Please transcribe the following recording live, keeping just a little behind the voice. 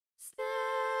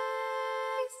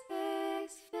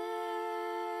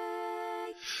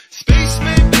Space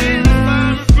may be the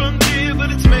final frontier, but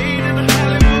it's made in a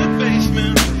Hollywood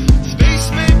basement.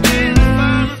 Space may be the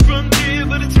final frontier,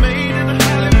 but it's made in a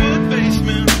Hollywood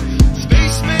basement.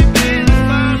 Space may be the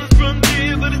final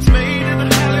frontier, but it's made in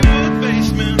a Hollywood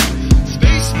basement.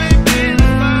 Space may be the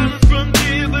final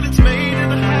frontier, but it's made in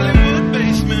a Hollywood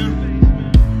basement.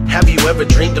 Have you ever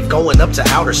dreamed of going up to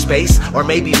outer space? Or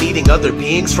maybe meeting other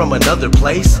beings from another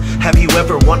place? Have you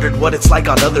ever wondered what it's like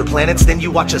on other planets? Then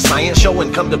you watch a science show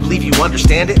and come to believe you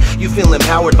understand it? You feel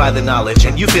empowered by the knowledge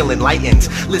and you feel enlightened,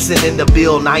 listening to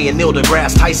Bill Nye and Neil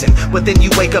deGrasse Tyson. But then you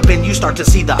wake up and you start to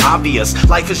see the obvious.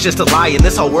 Life is just a lie and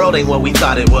this whole world ain't what we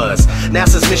thought it was.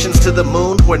 NASA's missions to the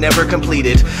moon were never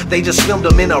completed. They just filmed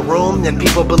them in a room and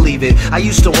people believe it. I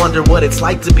used to wonder what it's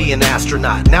like to be an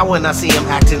astronaut. Now when I see them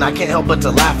acting, I can't help but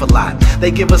to laugh a lot.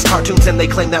 They give us cartoons and they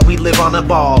claim that we live on a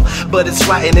ball, but it's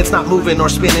flat and it's not moving or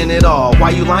spinning at all. Why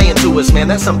you lying to us, man?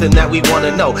 That's something that we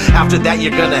wanna know. After that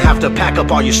you're gonna have to pack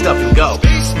up all your stuff and go.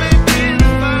 Space may be the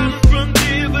final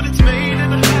frontier, but it's made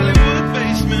in a Hollywood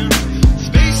basement.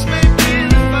 Space may be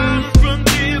the final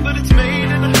frontier, but it's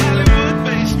made in a Hollywood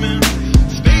basement.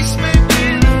 Space may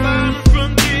be the final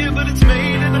frontier, but it's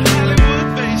made in a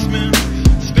Hollywood basement.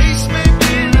 Space may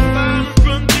be the final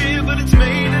frontier, but it's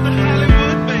made in a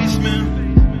Hollywood basement.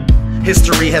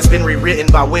 History has been rewritten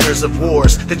by winners of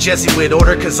wars, the Jesuit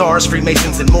order, Khazars,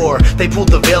 Freemasons and more. They pulled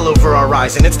the veil over our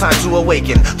eyes and it's time to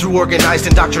awaken. Through organized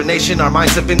indoctrination our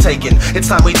minds have been taken. It's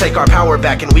time we take our power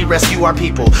back and we rescue our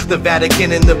people. The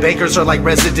Vatican and the bankers are like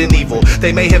Resident Evil.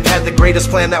 They may have had the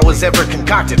greatest plan that was ever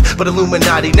concocted, but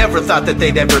Illuminati never thought that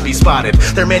they'd ever be spotted.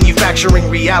 They're manufacturing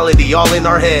reality all in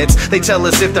our heads. They tell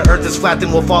us if the earth is flat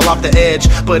then we'll fall off the edge,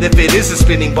 but if it is a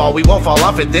spinning ball we won't fall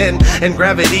off it then. And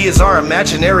gravity is our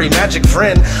imaginary magic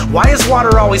friend. Why is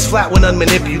water always flat when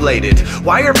unmanipulated?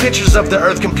 Why are pictures of the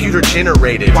earth computer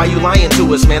generated? Why you lying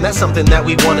to us, man? That's something that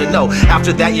we wanna know.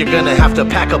 After that you're gonna have to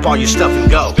pack up all your stuff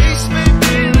and go. Space may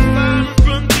be the final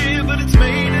frontier, but it's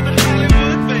made in a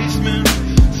Hollywood basement.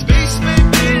 Space may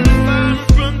be the final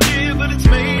frontier, but it's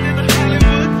made in a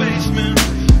Hollywood basement.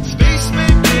 Space may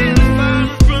be the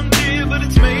final frontier, but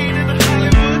it's made in a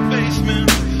Hollywood basement.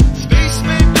 Space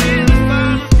may be the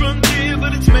final frontier,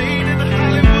 but it's made in a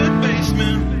Hollywood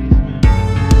basement.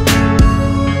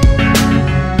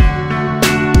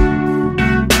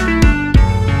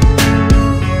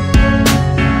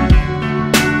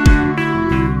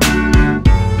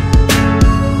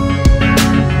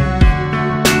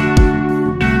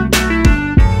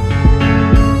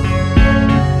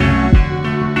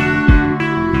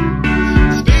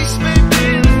 Space may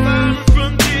be the final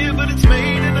frontier, but it's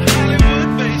made in a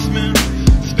Hollywood basement.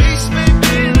 Space may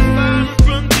be the final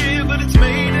frontier, but it's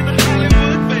made in a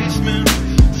Hollywood basement.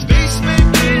 Space may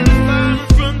be the final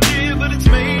frontier, but it's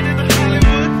made in a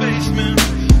Hollywood basement.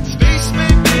 Space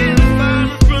may be the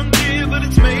final frontier, but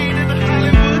it's made in a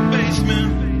Hollywood basement.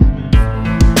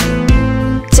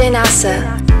 Dear NASA,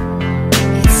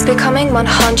 it's becoming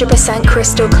 100%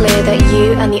 crystal clear that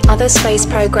you and the other space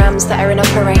programs that are in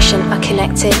operation are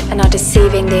connected and are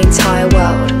deceiving the entire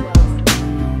world.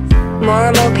 More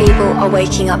and more people are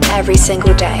waking up every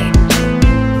single day,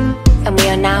 and we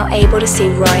are now able to see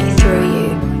right through you.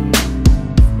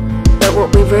 But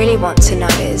what we really want to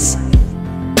know is,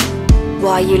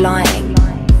 why are you lying?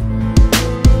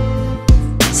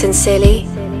 Sincerely,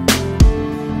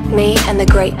 me and the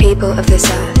great people of this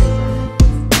earth.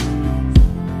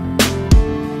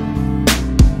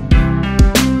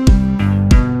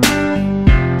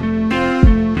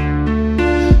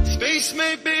 Space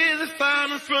may be the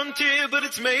final frontier, but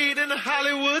it's made in a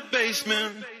Hollywood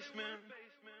basement.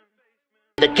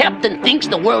 The captain thinks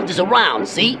the world is around,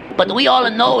 see? But we all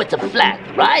know it's a flat,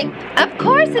 right? Of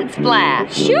course it's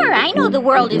flat. Sure, I know the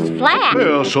world is flat.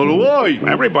 Yeah, so do I.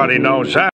 Everybody knows that.